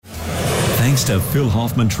Thanks to Phil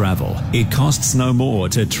Hoffman Travel, it costs no more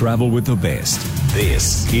to travel with the best.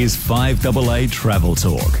 This is 5AA Travel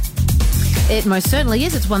Talk. It most certainly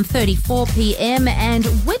is. It's 1:34 p.m. and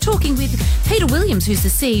we're talking with Peter Williams, who's the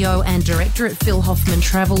CEO and Director at Phil Hoffman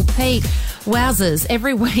Travel. Pete, wowzers,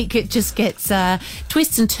 every week it just gets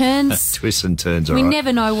twists and turns. Twists and turns, all We right.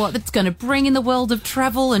 never know what it's going to bring in the world of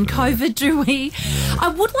travel and COVID, do we? Yeah. I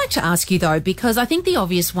would like to ask you, though, because I think the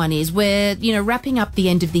obvious one is we're, wrapping up the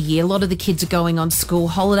end of the year. A lot of the kids are going on school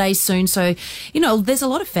holidays soon. So, there's a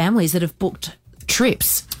lot of families that have booked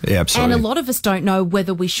trips. Yeah, absolutely. And a lot of us don't know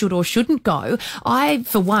whether we should or shouldn't go. I,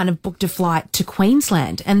 for one, have booked a flight to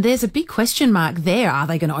Queensland, and there's a big question mark there. Are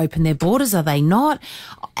they going to open their borders? Are they not?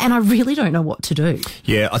 And I really don't know what to do.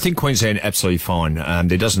 Yeah, I think Queensland absolutely fine.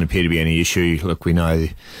 There doesn't appear to be any issue. Look, we know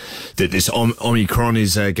that this Omicron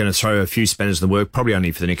is going to throw a few spanners in the work, probably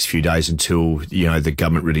only for the next few days until, the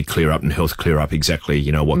government really clear up and health clear up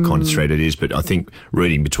exactly, what kind of threat it is. But I think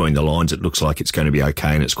reading between the lines, it looks like it's going to be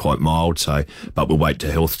okay and it's quite mild. So, but we'll wait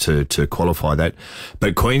to health to qualify that.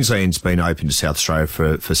 But Queensland's been open to South Australia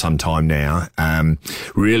for some time now.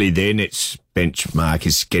 Really, their next benchmark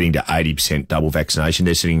is getting to 80% double vaccination.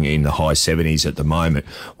 They're sitting in the high 70s at the moment.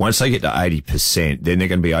 Once they get to 80%, then they're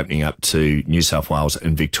going to be opening up to New South Wales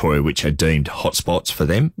and Victoria, which are deemed hotspots for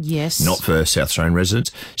them. Yes. Not for South Australian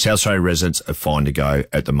residents. South Australian residents are fine to go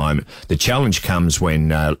at the moment. The challenge comes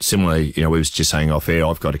when, similarly, we was just saying off air,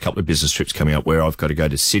 I've got a couple of business trips coming up where I've got to go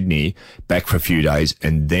to Sydney, back for a few days,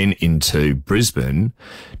 and then into Brisbane.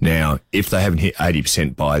 Now, if they haven't hit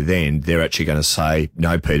 80% by then, they're actually going to say,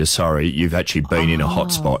 no, Peter, sorry, you've actually been in a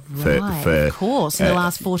hotspot for of course, in the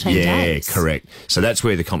last 14 days. Yeah, correct. So that's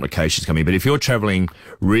where the complications come in. But if you're travelling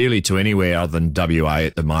really to anywhere other than WA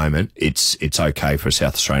at the moment, it's okay for a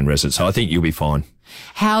South Australian resident. So I think you'll be fine.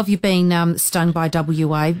 How have you been stung by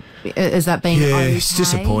WA? Has that been okay? It's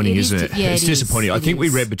disappointing, isn't it? Yeah, it's disappointing. I think we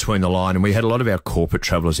read between the line, and we had a lot of our corporate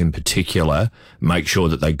travellers in particular make sure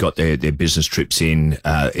that they got their business trips in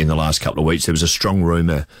the last couple of weeks. There was a strong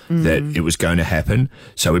rumour that it was going to happen,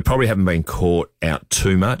 so we probably haven't been caught out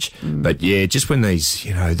too much. But yeah, just when these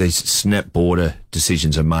snap border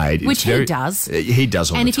decisions are made, which he does. He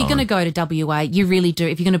does all the time. And if you're going to go to WA, you really do.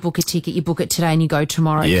 If you're going to book a ticket, you book it today and you go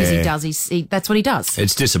tomorrow because he does. That's what he does.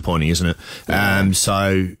 It's disappointing, isn't it? Yeah.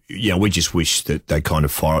 So, we just wish that they kind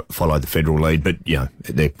of follow the federal lead, but,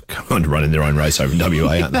 they're kind of running their own race over in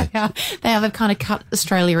WA, aren't they? They've kind of cut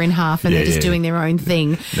Australia in half and they're just doing their own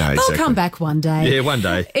thing. No, They'll come back one day. Yeah, one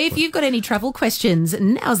day. If you've got any travel questions,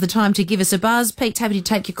 now's the time to give us a buzz. Pete's happy to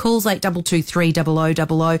take your calls, 8223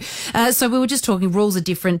 0000. So we were just talking, rules are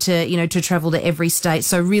different to travel to every state.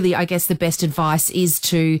 So really, I guess the best advice is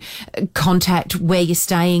to contact where you're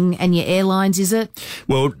staying and your airlines, is it?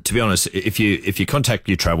 Well, to be honest, if you contact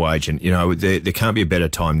your travel agent, there can't be a better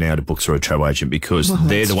time now to book through a travel agent because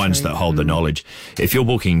they're the ones that hold the knowledge. If you're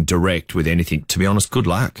booking direct with anything, to be honest, good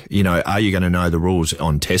luck. Are you going to know the rules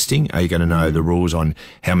on testing? Are you going to know the rules on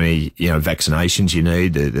how many, vaccinations you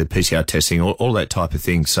need, the PCR testing, all that type of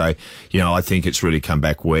thing? So, I think it's really come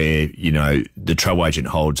back where, the travel agent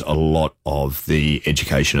holds a lot of the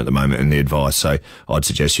education at the moment and the advice. So I'd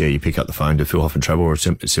suggest, you pick up the phone to Phil Hoffman Travel or a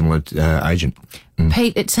similar agent.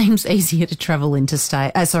 Pete, it seems easier to travel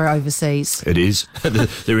overseas. It is.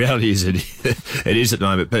 The reality is it is at the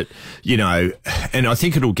moment. But, and I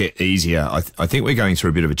think it'll get easier. I think we're going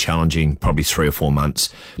through a bit of a challenging, probably 3 or 4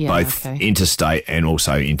 months, both interstate and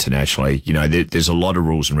also internationally. There's a lot of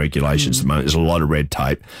rules and regulations at the moment. There's a lot of red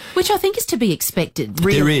tape. Which I think is to be expected,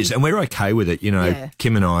 really. There is, and we're okay with it.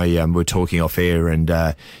 Kim and I were talking off air and,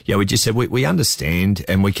 we just said we understand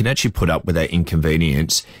and we can actually put up with that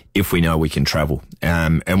inconvenience if we know we can travel.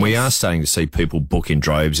 And we are starting to see people book in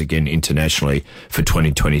droves again internationally for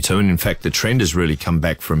 2022. And in fact, the trend has really come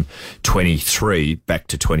back from 23 back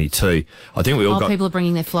to 22. I think people are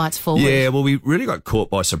bringing their flights forward. Yeah, well, we really got caught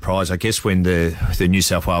by surprise, I guess, when the New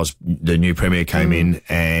South Wales, the new Premier came in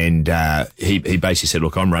and he basically said,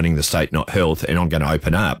 look, I'm running the state, not health, and I'm going to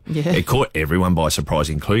open up. Yeah. It caught everyone by surprise,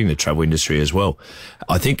 including the travel industry as well.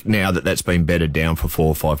 I think now that that's been bedded down for 4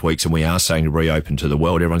 or 5 weeks and we are starting to reopen to the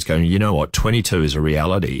world, everyone's going, you know what, 22 is a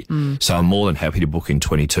reality. So I'm more than happy to book in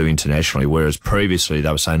 22 internationally, whereas previously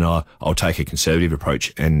they were saying, I'll take a conservative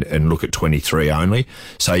approach and look at 23 only.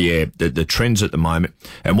 So yeah, the trends at the moment,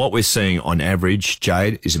 and what we're seeing on average,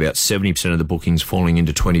 Jade, is about 70% of the bookings falling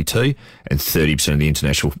into 22 and 30% of the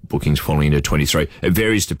international bookings falling into 23. It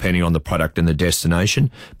varies depending on the product and the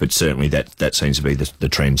destination, but certainly that that seems to be the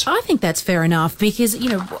trends. I think that's fair enough because,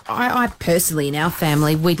 I personally, in our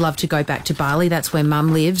family, we'd love to go back to Bali. That's where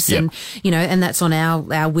Mum lives. Yep. And, and that's on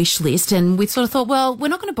our wish list. And we sort of thought, well, we're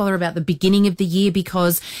not going to bother about the beginning of the year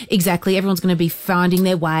because exactly everyone's going to be finding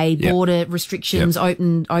their way, Yep. border restrictions,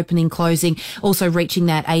 opening, closing, also reaching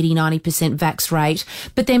that 80-90% vax rate.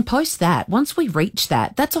 But then post that, once we reach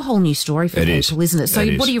that, that's a whole new story for people, isn't it? So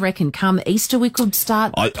what do you reckon? Come Easter, we could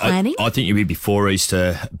start planning? I think you'll be before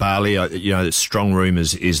Easter, Bali. The strong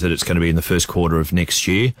rumours is that it's going to be in the first quarter of next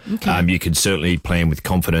year. Okay. You can certainly plan with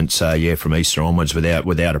confidence, from Easter onwards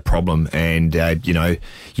without a problem. And,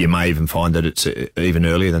 you may even find that it's even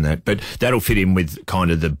earlier than that. But that'll fit in with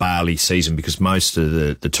kind of the Bali season because most of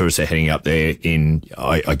the tourists are heading up there in,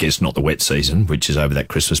 I guess, not the wet season, which is over that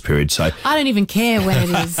Christmas period. So I don't even care when it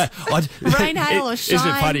is. Rain, hail or shine. Isn't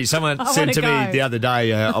it funny? Someone said to me the other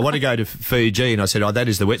day, I want to go to Fiji. And I said, that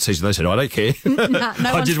is the wet season. They said, I don't care. No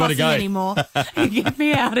I one's just want to go anymore. Get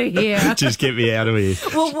me out of here. Just get me out of here.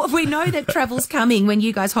 Well, we know that travel's coming when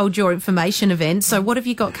you guys hold your information event. So what have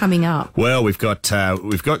you got coming up? Well, we've got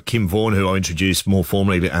Kim Vaughan, who I'll introduce more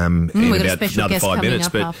formally in about another 5 minutes.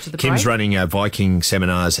 But Kim's running Viking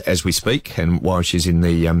seminars as we speak, and while she's in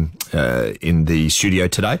the studio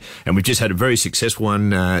today, and we've just had a very successful one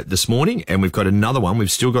this morning, and we've got another one.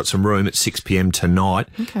 We've still got some room at 6 p.m. tonight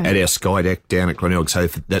at our Sky Deck down at Glenelg. So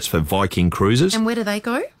that's for Viking cruises. And where do they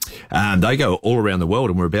go? They go all around the world,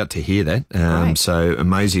 and we're about to hear that. Right. So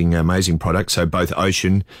amazing product. So both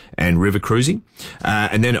ocean and river cruising.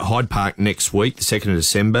 And then at Hyde Park next week, the 2nd of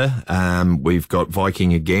December, we've got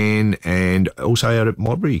Viking again, and also out at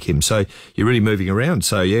Modbury, Kim. So you're really moving around.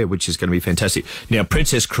 So which is going to be fantastic. Now,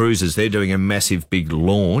 Princess Cruises, they're doing a massive big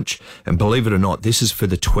launch, and believe it or not, this is for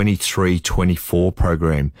the 23-24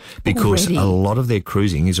 program because a lot of their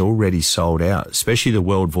cruising is already sold out, especially the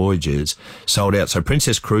World Voyages sold out. So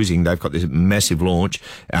Princess Cruising, they've got this massive launch,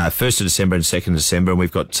 1st of December and 2nd of December, and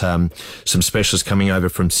we've got some specialists coming over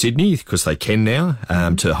from Sydney because they can now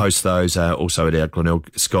to host those also at our Glenelg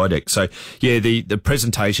Sky Deck. So the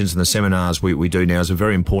presentations and the seminars we do now is a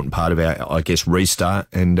very important part of our, I guess, restart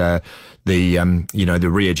and the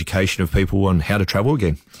re-education of people on how to travel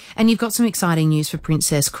again. And you've got some exciting news for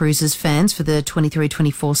Princess Cruises fans for the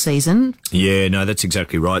 23-24 season. Yeah, no, that's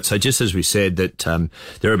exactly right. So just as we said that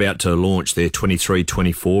they're about to launch their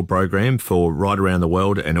 23-24 program for right around the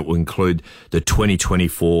world, and it will include the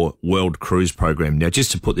 2024 World Cruise program. Now,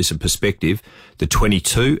 just to put this in perspective, the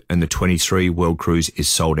 22 and the 23 World Cruise is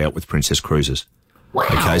sold out with Princess Cruises. Wow.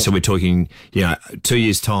 Okay, so we're talking, 2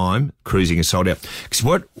 years' time, cruising is sold out. Because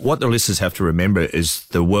what the listeners have to remember is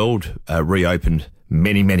the world reopened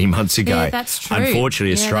many, many months ago. Yeah, that's true.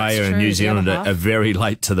 Unfortunately, Australia and New Zealand are very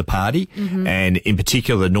late to the party. Mm-hmm. And in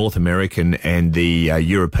particular, the North American and the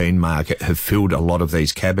European market have filled a lot of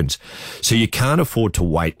these cabins. So you can't afford to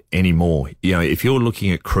wait anymore. If you're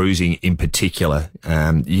looking at cruising in particular,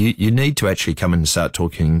 you need to actually come and start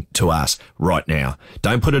talking to us right now.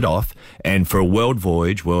 Don't put it off. And for a world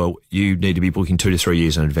voyage, well, you need to be booking 2 to 3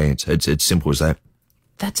 years in advance. It's simple as that.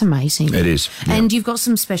 That's amazing. It is. Yeah. And you've got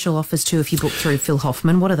some special offers too if you book through Phil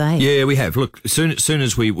Hoffman. What are they? Yeah, we have. Look, soon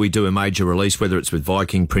as we do a major release, whether it's with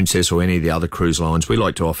Viking, Princess or any of the other cruise lines, we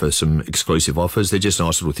like to offer some exclusive offers. They're just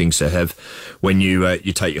nice little things to have when you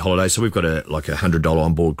take your holiday. So we've got a $100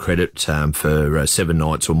 onboard credit for 7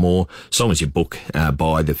 nights or more, as long as you book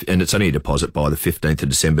and it's only a deposit by the 15th of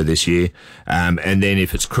December this year. And then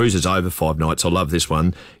if it's cruises over 5 nights, I love this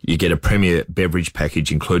one, you get a premier beverage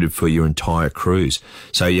package included for your entire cruise.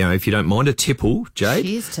 So, if you don't mind a tipple, Jade,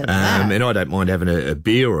 cheers to that. And I don't mind having a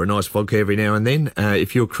beer or a nice vodka every now and then,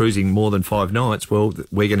 if you're cruising more than 5 nights, well,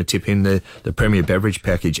 we're going to tip in the premier beverage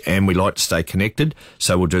package, and we like to stay connected,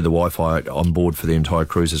 so we'll do the Wi-Fi on board for the entire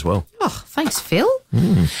cruise as well. Oh, thanks, Phil.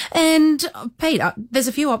 And Pete, there's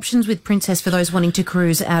a few options with Princess for those wanting to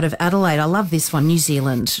cruise out of Adelaide. I love this one, New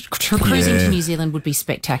Zealand. Cruising to New Zealand would be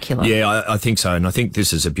spectacular. Yeah, I think so, and I think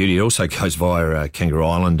this is a beauty. It also goes via Kangaroo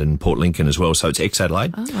Island and Port Lincoln as well, so it's ex-Adelaide.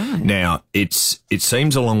 Oh, right. Now, it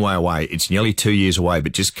seems a long way away. It's nearly 2 years away,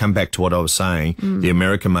 but just come back to what I was saying. The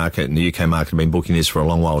American market and the UK market have been booking this for a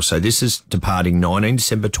long while. So this is departing 19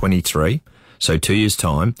 December 23. So 2 years'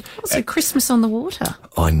 time. So Christmas on the water.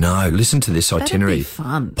 I know. Listen to this itinerary. That'd be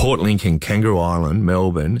fun. Port Lincoln, Kangaroo Island,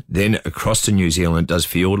 Melbourne, then across to New Zealand, does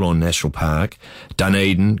Fiordland National Park,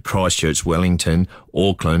 Dunedin, Christchurch, Wellington,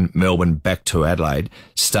 Auckland, Melbourne, back to Adelaide,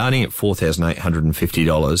 starting at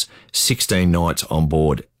 $4,850, 16 nights on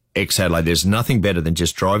board, ex-Adelaide. There's nothing better than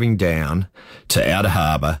just driving down to Outer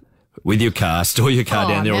Harbour, with your car, store your car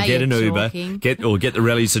down there, or now get an you're Uber, talking. get the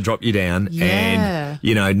rallies to drop you down, Yeah.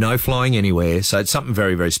 and no flying anywhere. So it's something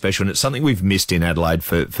very, very special, and it's something we've missed in Adelaide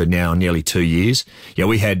for now nearly 2 years. Yeah,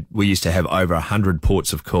 we used to have over 100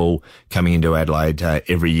 ports of call coming into Adelaide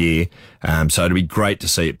every year. So it'd be great to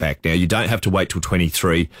see it back. Now, you don't have to wait till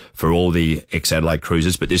 23 for all the ex-Adelaide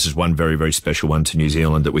cruises, but this is one very, very special one to New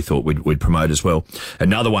Zealand that we thought we'd promote as well.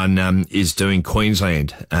 Another one is doing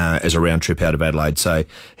Queensland as a round trip out of Adelaide. So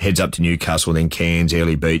heads up to Newcastle, then Cairns,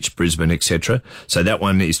 Airlie Beach, Brisbane, etc. So that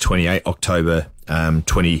one is 28 October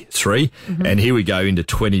 23. And here we go into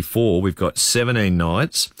 24. We've got 17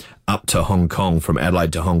 nights up to Hong Kong, from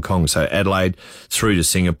Adelaide to Hong Kong. So Adelaide through to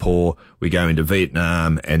Singapore, we go into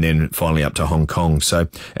Vietnam, and then finally up to Hong Kong. So,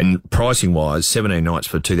 and pricing wise, 17 nights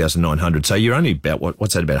for 2,900. So you're only about,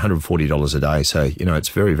 what's that, about $140 a day. So, it's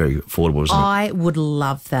very, very affordable, isn't it? I would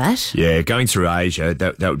love that. Yeah, going through Asia,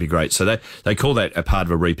 that would be great. So they call that a part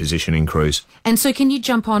of a repositioning cruise. And so can you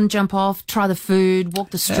jump on, jump off, try the food,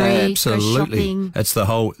 walk the streets, go Absolutely. shopping? That's the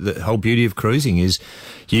whole beauty of cruising is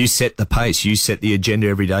you set the pace, you set the agenda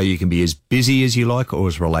every day. You can be as busy as you like or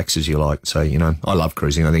as relaxed as you like. So, I love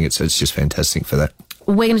cruising. I think it's just fantastic for that.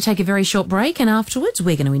 We're going to take a very short break, and afterwards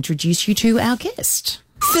we're going to introduce you to our guest.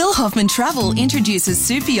 Phil Hoffman Travel introduces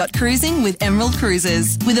super yacht cruising with Emerald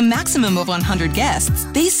Cruises. With a maximum of 100 guests,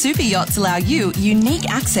 these super yachts allow you unique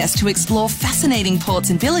access to explore fascinating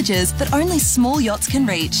ports and villages that only small yachts can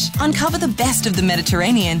reach. Uncover the best of the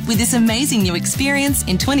Mediterranean with this amazing new experience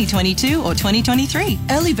in 2022 or 2023.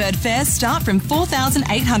 Early bird fares start from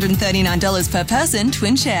 $4,839 per person,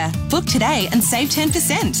 twin share. Book today and save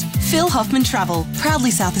 10%. Phil Hoffman Travel,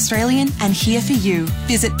 proudly South Australian and here for you.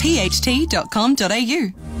 Visit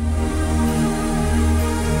pht.com.au.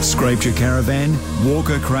 Scraped your caravan?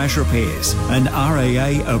 Walker Crash Repairs, an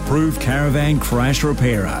RAA approved caravan crash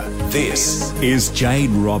repairer. This is Jade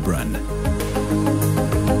Robran.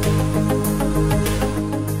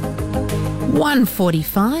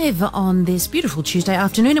 1:45 on this beautiful Tuesday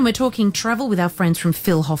afternoon, and we're talking travel with our friends from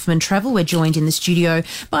Phil Hoffman Travel. We're joined in the studio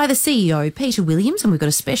by the CEO, Peter Williams, and we've got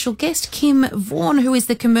a special guest, Kim Vaughan, who is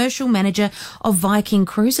the commercial manager of Viking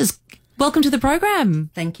Cruises. Welcome to the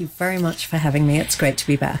program. Thank you very much for having me. It's great to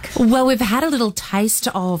be back. Well, we've had a little taste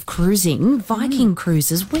of cruising. Viking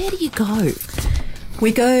Cruises, where do you go?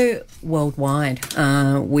 We go worldwide.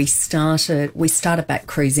 We started back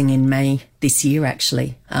cruising in May this year,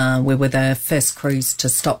 actually. We were the first cruise to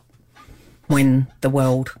stop when the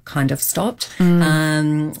world kind of stopped.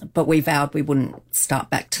 But we vowed we wouldn't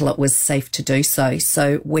start back till it was safe to do so.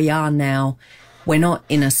 So we're not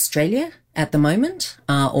in Australia at the moment,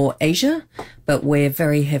 or Asia, but we're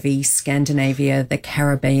very heavy Scandinavia, the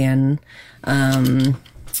Caribbean,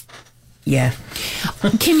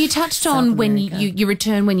 Kim, you touched on when you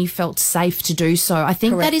returned when you felt safe to do so. I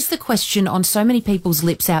think that is the question on so many people's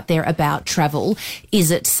lips out there about travel. Is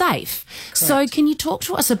it safe? Correct. So can you talk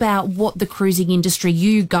to us about what the cruising industry,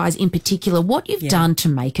 you guys in particular, what you've done to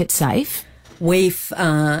make it safe? We're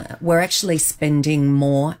actually spending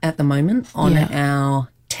more at the moment on our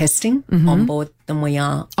testing on board than we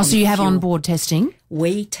are. Oh, so you have on-board testing?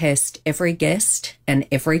 We test every guest and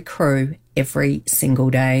every crew every single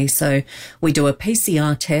day. So we do a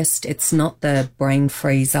PCR test. It's not the brain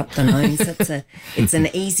freeze up the nose. It's an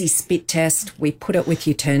easy spit test. We put it with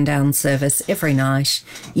your turn down service every night.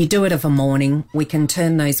 You do it of a morning. We can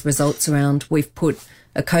turn those results around. We've put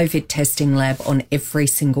a COVID testing lab on every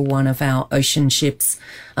single one of our ocean ships,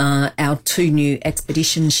 our 2 new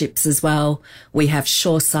expedition ships as well. We have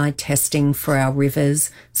shoreside testing for our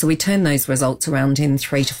rivers. So we turn those results around in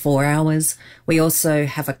 3 to 4 hours. We also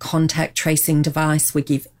have a contact tracing device we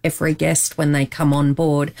give every guest when they come on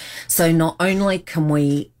board. So not only can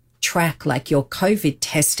we track, like your COVID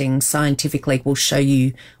testing scientifically will show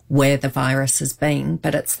you where the virus has been,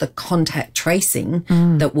 but it's the contact tracing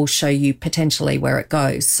that will show you potentially where it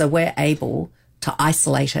goes. So we're able to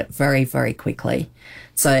isolate it very, very quickly.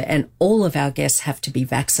 So, and all of our guests have to be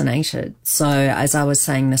vaccinated. So as I was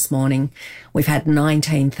saying this morning, we've had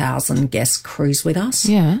 19,000 guests cruise with us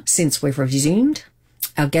since we've resumed.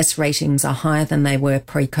 Our guest ratings are higher than they were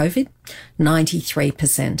pre-COVID.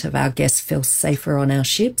 93% of our guests feel safer on our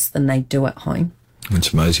ships than they do at home.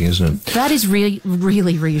 It's amazing, isn't it? That is really,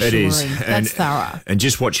 really reassuring. It is. That's thorough. And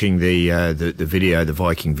just watching the video, the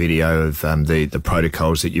Viking video of the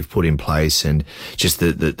protocols that you've put in place, and just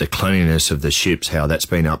the cleanliness of the ships, how that's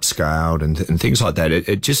been upscaled and things like that,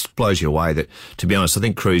 it just blows you away. That, to be honest, I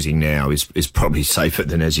think cruising now is probably safer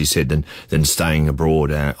than, as you said, than staying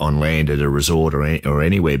abroad on land at a resort or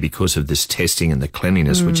anywhere, because of this testing and the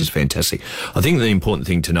cleanliness, which is fantastic. I think the important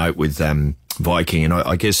thing to note with Viking, and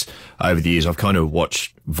I guess over the years I've kind of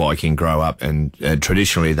watched Viking grow up, and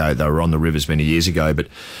traditionally they were on the rivers many years ago, but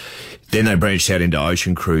then they branched out into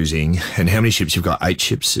ocean cruising. And how many ships? You've got 8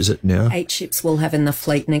 ships, is it now? 8 ships we'll have in the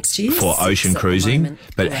fleet next year. For ocean cruising.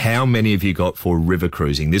 But Correct. how many have you got for river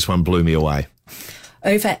cruising? This one blew me away.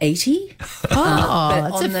 Over 80. Oh, But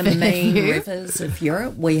that's on a the fair main few. rivers of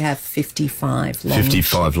Europe, we have 55 long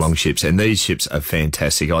 55 ships. long ships, and these ships are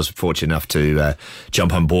fantastic. I was fortunate enough to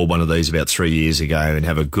jump on board one of these about 3 years ago and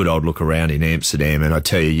have a good old look around in Amsterdam, and I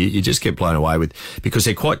tell you just get blown away with, because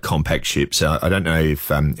they're quite compact ships. I don't know if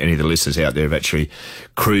any of the listeners out there have actually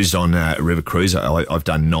cruised on a river cruise. I've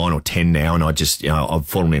done 9 or 10 now, and I've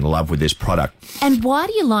fallen in love with this product. And why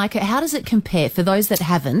do you like it? How does it compare for those that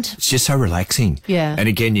haven't? It's just so relaxing. Yeah. And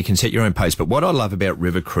again, you can set your own pace. But what I love about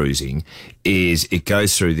river cruising is it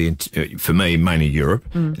goes through for me, mainly Europe,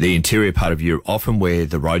 the interior part of Europe, often where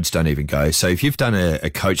the roads don't even go. So if you've done a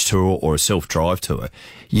coach tour or a self-drive tour,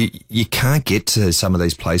 you can't get to some of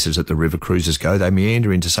these places that the river cruisers go. They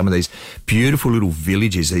meander into some of these beautiful little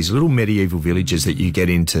villages, these little medieval villages that you get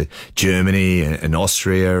into Germany and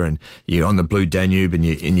Austria, and you're on the Blue Danube, and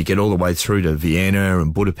you get all the way through to Vienna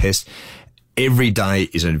and Budapest. Every day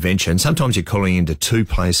is an adventure, and sometimes you're calling into 2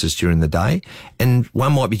 places during the day, and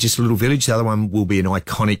one might be just a little village, the other one will be an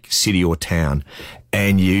iconic city or town,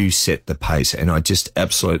 and you set the pace, and I just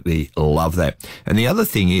absolutely love that. And the other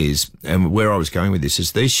thing is, and where I was going with this,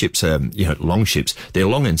 is these ships are, long ships. They're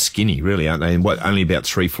long and skinny, really, aren't they? And only about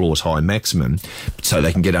 3 floors high maximum, so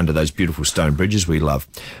they can get under those beautiful stone bridges we love.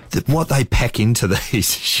 What they pack into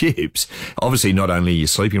these ships, obviously not only your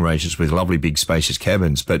sleeping arrangements with lovely big spacious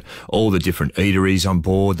cabins, but all the different eateries on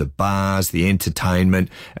board, the bars, the entertainment,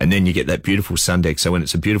 and then you get that beautiful sun deck. So when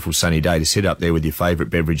it's a beautiful sunny day, to sit up there with your favourite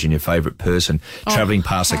beverage and your favourite person, travelling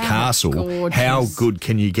past a castle, gorgeous. how good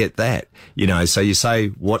can you get that? So you say,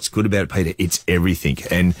 what's good about it, Peter? It's everything.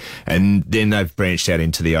 And then they've branched out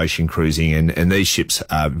into the ocean cruising, and these ships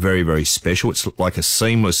are very, very special. It's like a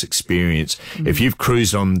seamless experience. If you've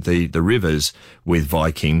cruised on the rivers with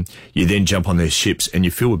Viking, you then jump on their ships and you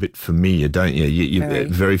feel a bit familiar, don't you? You're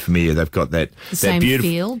very familiar. They've got that same beautiful,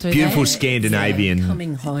 feel, do they? beautiful Yeah, Scandinavian.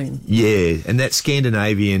 Coming home. Yeah, and that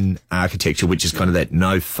Scandinavian architecture, which is kind of that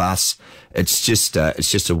no fuss. It's just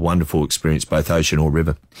a wonderful experience, both ocean or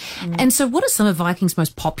river. And so what are some of Viking's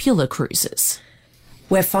most popular cruises?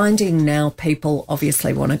 We're finding now people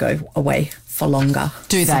obviously want to go away for longer.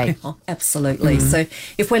 Do they? Absolutely. So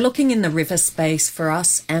if we're looking in the river space, for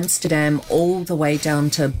us, Amsterdam all the way down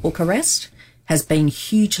to Bucharest has been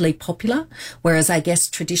hugely popular, whereas I guess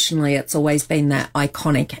traditionally it's always been that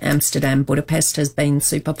iconic Amsterdam, Budapest has been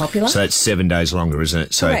super popular. So that's 7 days longer, isn't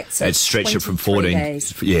it? So Correct. So it's stretched it from 23 14.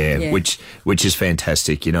 days. Yeah, which is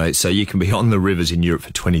fantastic, So you can be on the rivers in Europe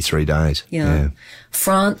for 23 days. Yeah.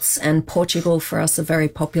 France and Portugal for us are very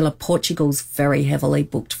popular. Portugal's very heavily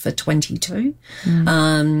booked for 22.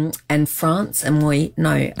 And France, and we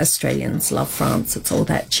know Australians love France. It's all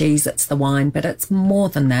that cheese, it's the wine, but it's more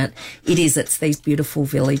than that. It's these beautiful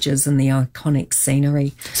villages and the iconic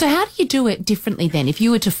scenery. So how do you do it differently then? If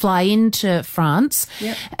you were to fly into France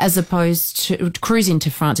as opposed to cruise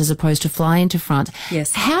into France as opposed to fly into France,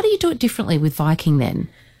 Yes. how do you do it differently with Viking then?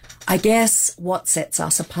 I guess what sets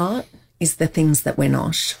us apart is the things that we're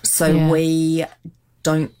not. So we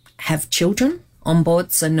don't have children on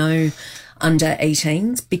board, so no under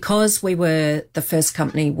 18s. Because we were the first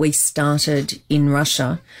company, we started in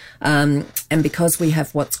Russia, and because we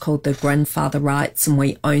have what's called the grandfather rights and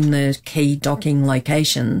we own the key docking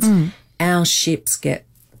locations, our ships get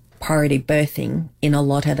priority berthing in a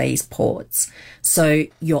lot of these ports. So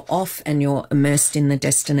you're off and you're immersed in the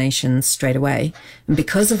destination straight away. And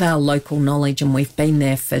because of our local knowledge, and we've been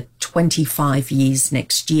there for 25 years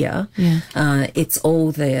next year, it's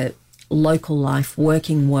all the local life,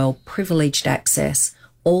 working well, privileged access.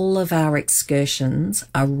 All of our excursions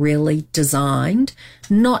are really designed,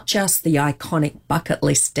 not just the iconic bucket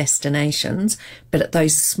list destinations, but at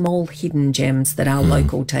those small hidden gems that our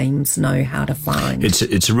local teams know how to find.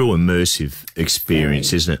 It's a real immersive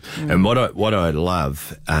experience, isn't it? And what I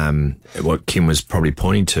love, what Kim was probably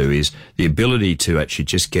pointing to, is the ability to actually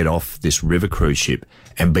just get off this river cruise ship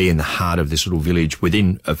and be in the heart of this little village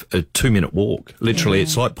within a 2-minute walk. Literally,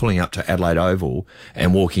 it's like pulling up to Adelaide Oval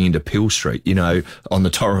and walking into Peel Street, on the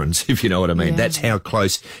Torrens, if you know what I mean. Yeah. That's how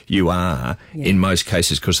close you are in most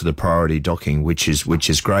cases because of the priority docking, which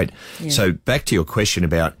is great. So back to your question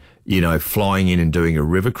about, flying in and doing a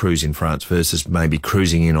river cruise in France versus maybe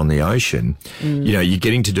cruising in on the ocean, you're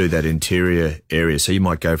getting to do that interior area. So you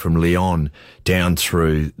might go from Lyon down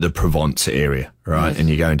through the Provence area. right? And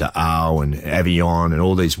you're going to Arles and Avignon and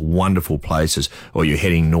all these wonderful places, or you're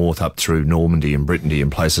heading north up through Normandy and Brittany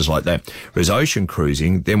and places like that. Whereas ocean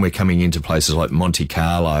cruising, then we're coming into places like Monte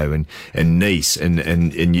Carlo and Nice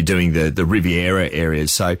and you're doing the Riviera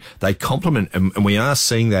areas. So they complement, and we are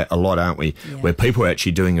seeing that a lot, aren't we? Yeah. Where people are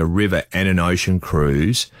actually doing a river and an ocean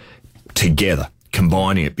cruise together,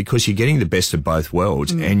 combining it, because you're getting the best of both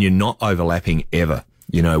worlds and you're not overlapping ever,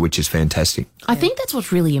 you know, which is fantastic. I think that's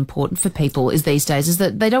what's really important for people these days is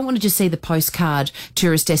that they don't want to just see the postcard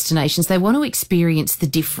tourist destinations. They want to experience the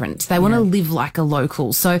different. They want to live like a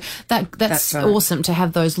local. So that's right. Awesome to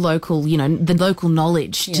have those local, you know, the local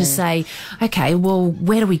knowledge to say, okay, well,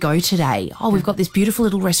 where do we go today? Oh, we've got this beautiful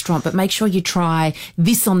little restaurant, but make sure you try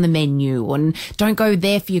this on the menu and don't go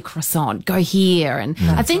there for your croissant. Go here. And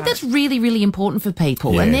I think that's really, really important for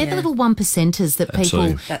people. Yeah. And they're the little 1%ers that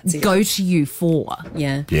people go to you for.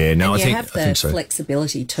 Yeah. Yeah, no, and I think have the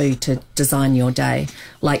flexibility too to design your day.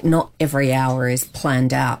 Like not every hour is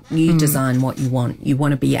planned out. You design what you want. You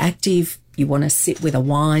want to be active. You want to sit with a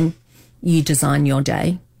wine. You design your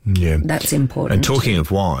day. Yeah. That's important. And talking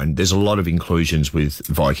of wine, there's a lot of inclusions with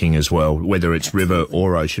Viking as well, whether it's river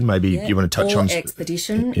or ocean. Maybe you want to touch on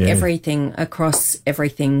expedition, everything, across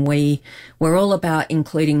everything. We're all about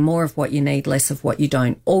including more of what you need, less of what you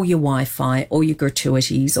don't. All your Wi-Fi, all your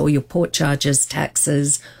gratuities, all your port charges,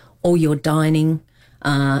 taxes, all your dining,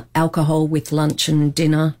 alcohol with lunch and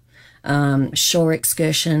dinner, shore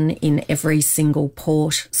excursion in every single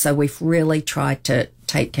port. So we've really tried to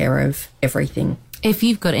take care of everything. If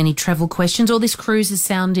you've got any travel questions or this cruise is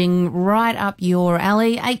sounding right up your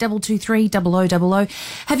alley, 8223 0000.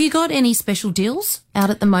 Have you got any special deals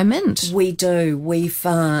out at the moment? We do. We've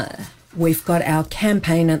got our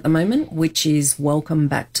campaign at the moment, which is Welcome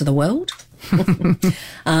Back to the World.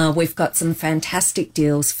 We've got some fantastic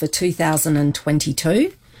deals for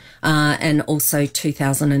 2022 and also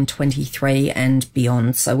 2023 and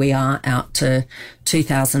beyond. So we are out to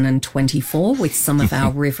 2024 with some of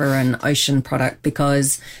our river and ocean product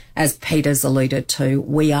because, as Peter's alluded to,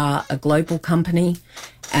 we are a global company.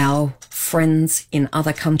 Our friends in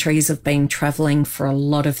other countries have been travelling for a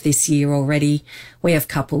lot of this year already. We have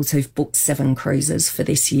couples who've booked 7 cruises for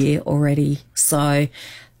this year already. So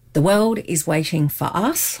the world is waiting for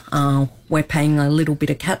us. We're paying a little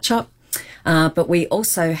bit of catch up. But we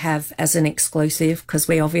also have, as an exclusive, because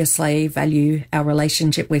we obviously value our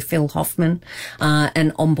relationship with Phil Hoffman,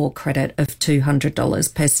 an onboard credit of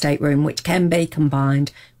 $200 per stateroom, which can be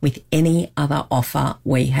combined with any other offer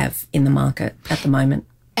we have in the market at the moment.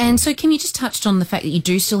 And so Kim, you just touched on the fact that you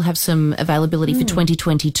do still have some availability for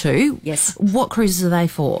 2022. Yes. What cruises are they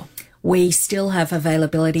for? We still have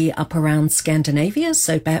availability up around Scandinavia,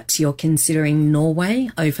 so perhaps you're considering Norway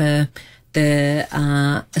over the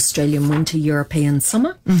Australian winter, European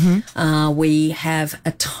summer. We have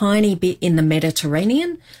a tiny bit in the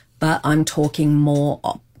Mediterranean, but I'm talking more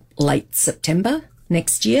late September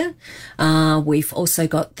next year. We've also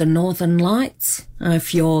got the Northern Lights,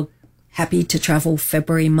 if you're happy to travel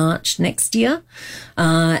February, March next year.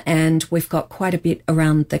 And we've got quite a bit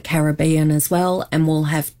around the Caribbean as well, and we'll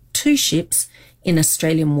have 2 ships in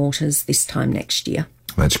Australian waters this time next year.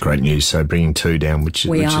 That's great news. So bringing 2 down, which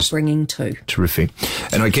is bringing 2. Terrific.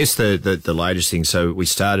 And I guess the latest thing, so we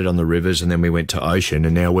started on the rivers and then we went to ocean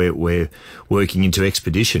and now we're working into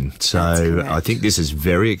expedition. So I think this is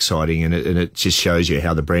very exciting and it just shows you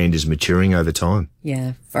how the brand is maturing over time.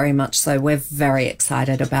 Yeah, very much so. We're very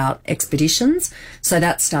excited about expeditions. So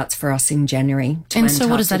that starts for us in January. And so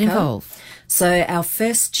what does that involve? So our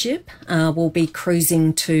first ship will be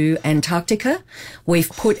cruising to Antarctica. We've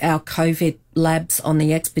put our COVID labs on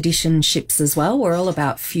the expedition ships as well. We're all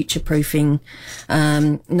about future-proofing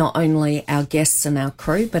not only our guests and our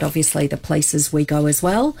crew, but obviously the places we go as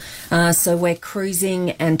well. So we're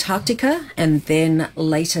cruising Antarctica, and then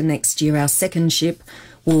later next year, our second ship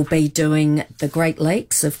will be doing the Great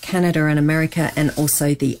Lakes of Canada and America and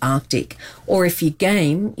also the Arctic. Or if you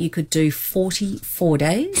game, you could do 44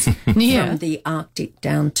 days from the Arctic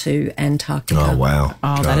down to Antarctica. Oh, wow.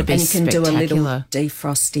 Oh, that'd be And you can do a little spectacular.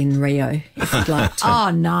 defrost in Rio if you'd like to.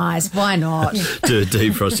 Oh, nice. Why not? Do a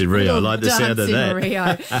defrost in Rio. I like the sound of that. Rio.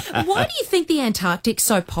 Why do you think the Antarctic's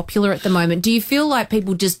so popular at the moment? Do you feel like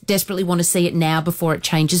people just desperately want to see it now before it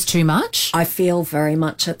changes too much? I feel very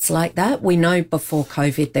much it's like that. We know before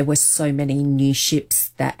COVID there were so many new ships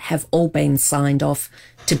that have all been signed off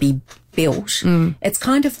to be built. It's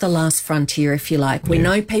kind of the last frontier, if you like. We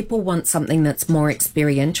know people want something that's more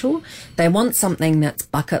experiential. They want something that's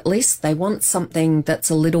bucket list. They want something that's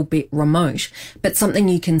a little bit remote, but something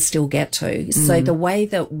you can still get to. So the way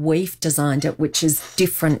that we've designed it, which is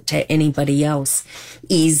different to anybody else,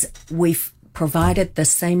 is we've provided the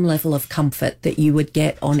same level of comfort that you would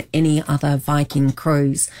get on any other Viking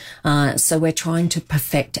cruise. So we're trying to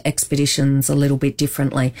perfect expeditions a little bit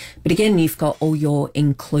differently. But again, you've got all your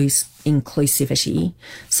inclusivity.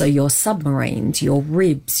 So your submarines, your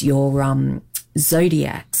ribs, your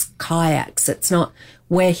zodiacs, kayaks. It's not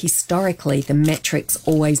where historically the metric's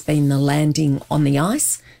always been the landing on the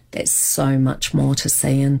ice. There's so much more to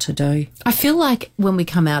see and to do. I feel like when we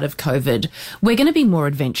come out of COVID, we're going to be more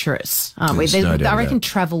adventurous, aren't we? No doubt I reckon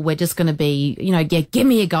travel, we're just going to be, give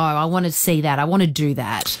me a go. I want to see that. I want to do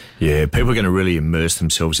that. Yeah, people are going to really immerse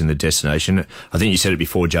themselves in the destination. I think you said it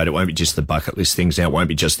before, Jade, it won't be just the bucket list things now. It won't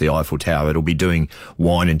be just the Eiffel Tower. It'll be doing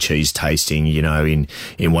wine and cheese tasting, in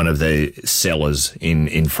one of the cellars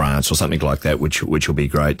in France or something like that, which will be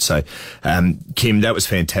great. So, Kim, that was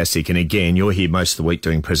fantastic. And again, you're here most of the week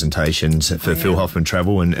doing presentations for Phil Hoffmann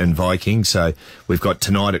Travel and Viking. So we've got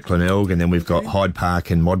tonight at Glenelg, and then we've got Hyde Park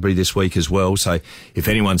and Modbury this week as well. So if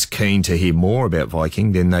anyone's keen to hear more about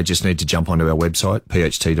Viking, then they just need to jump onto our website,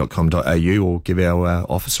 pht.com.au, or give our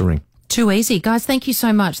office a ring. Too easy. Guys, thank you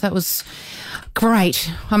so much. That was great.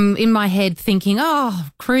 I'm in my head thinking,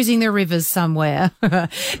 cruising the rivers somewhere.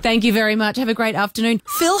 Thank you very much. Have a great afternoon.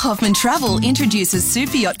 Phil Hoffmann Travel introduces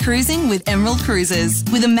super yacht cruising with Emerald Cruises.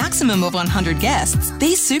 With a maximum of 100 guests,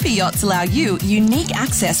 these super yachts allow you unique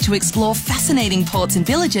access to explore fascinating ports and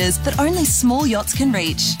villages that only small yachts can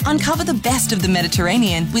reach. Uncover the best of the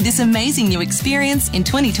Mediterranean with this amazing new experience in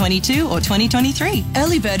 2022 or 2023.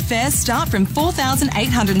 Early bird fares start from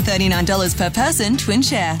 $4,839 per person, twin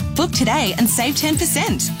share. Book today and save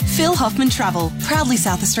 10%. Phil Hoffmann Travel, proudly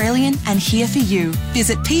South Australian and here for you.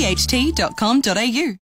 Visit pht.com.au.